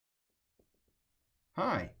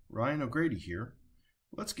Hi, Ryan O'Grady here.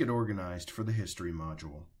 Let's get organized for the history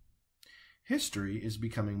module. History is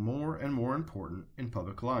becoming more and more important in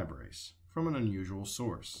public libraries from an unusual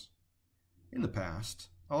source. In the past,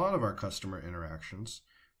 a lot of our customer interactions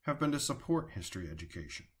have been to support history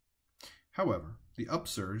education. However, the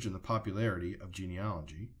upsurge in the popularity of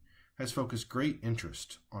genealogy has focused great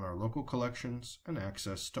interest on our local collections and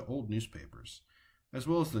access to old newspapers, as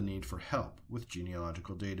well as the need for help with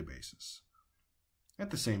genealogical databases. At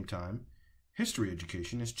the same time, history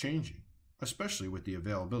education is changing, especially with the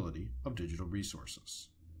availability of digital resources.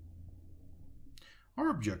 Our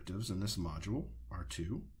objectives in this module are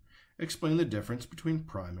to explain the difference between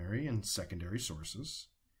primary and secondary sources,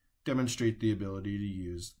 demonstrate the ability to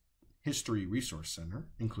use History Resource Center,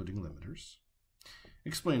 including limiters,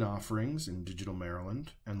 explain offerings in Digital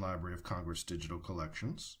Maryland and Library of Congress digital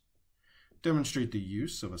collections, demonstrate the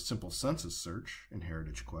use of a simple census search in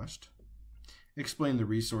Heritage Quest, explain the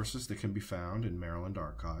resources that can be found in Maryland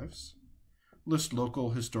archives, list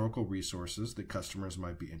local historical resources that customers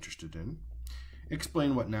might be interested in,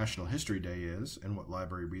 explain what National History Day is and what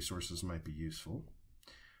library resources might be useful,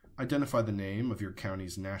 identify the name of your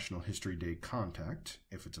county's National History Day contact,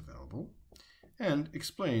 if it's available, and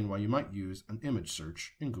explain why you might use an image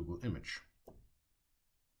search in Google Image.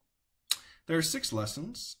 There are 6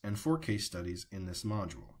 lessons and 4 case studies in this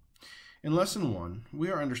module. In Lesson 1,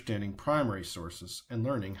 we are understanding primary sources and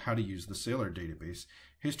learning how to use the Saylor database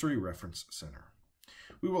History Reference Center.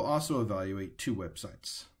 We will also evaluate 2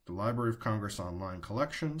 websites, the Library of Congress Online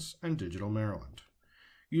Collections and Digital Maryland.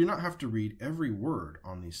 You do not have to read every word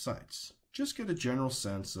on these sites. Just get a general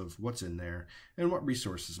sense of what's in there and what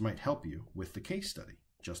resources might help you with the case study,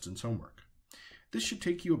 Justin's homework. This should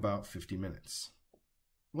take you about 50 minutes.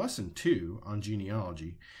 Lesson 2 on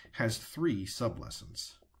genealogy has 3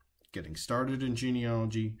 sub-lessons. Getting started in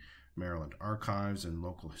genealogy, Maryland archives, and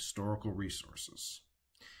local historical resources.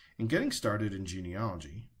 In getting started in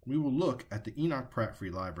genealogy, we will look at the Enoch Pratt Free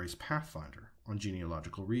Library's Pathfinder on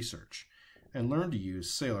genealogical research and learn to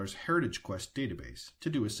use Saylor's Heritage Quest database to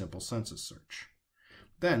do a simple census search.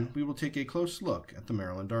 Then we will take a close look at the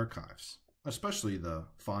Maryland archives, especially the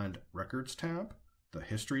Find Records tab, the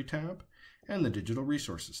History tab, and the Digital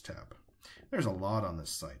Resources tab. There's a lot on this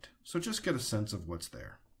site, so just get a sense of what's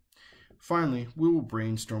there. Finally, we will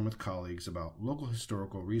brainstorm with colleagues about local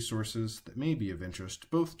historical resources that may be of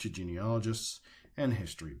interest both to genealogists and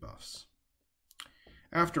history buffs.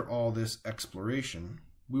 After all this exploration,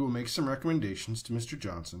 we will make some recommendations to Mr.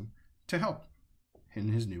 Johnson to help in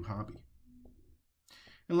his new hobby.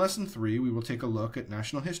 In Lesson 3, we will take a look at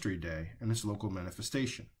National History Day and its local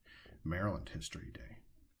manifestation, Maryland History Day.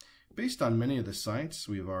 Based on many of the sites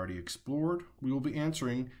we have already explored, we will be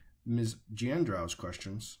answering Ms. Giandrow's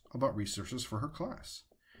questions about resources for her class.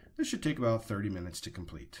 This should take about 30 minutes to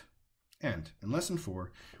complete. And in Lesson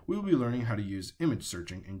 4, we will be learning how to use image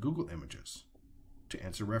searching in Google Images to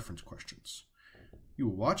answer reference questions. You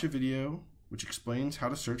will watch a video which explains how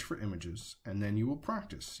to search for images, and then you will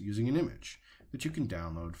practice using an image that you can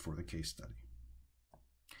download for the case study.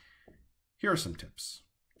 Here are some tips.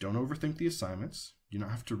 Don't overthink the assignments. You do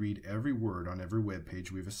not have to read every word on every web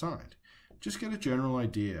page we've assigned. Just get a general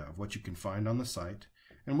idea of what you can find on the site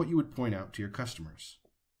and what you would point out to your customers.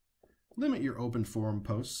 Limit your open forum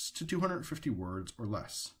posts to 250 words or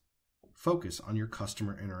less. Focus on your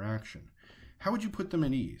customer interaction. How would you put them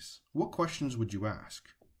at ease? What questions would you ask?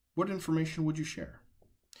 What information would you share?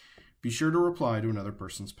 Be sure to reply to another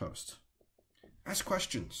person's post. Ask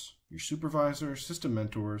questions. Your supervisor, system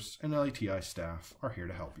mentors, and LETI staff are here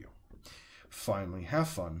to help you. Finally, have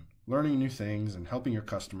fun learning new things and helping your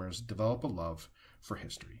customers develop a love for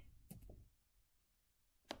history.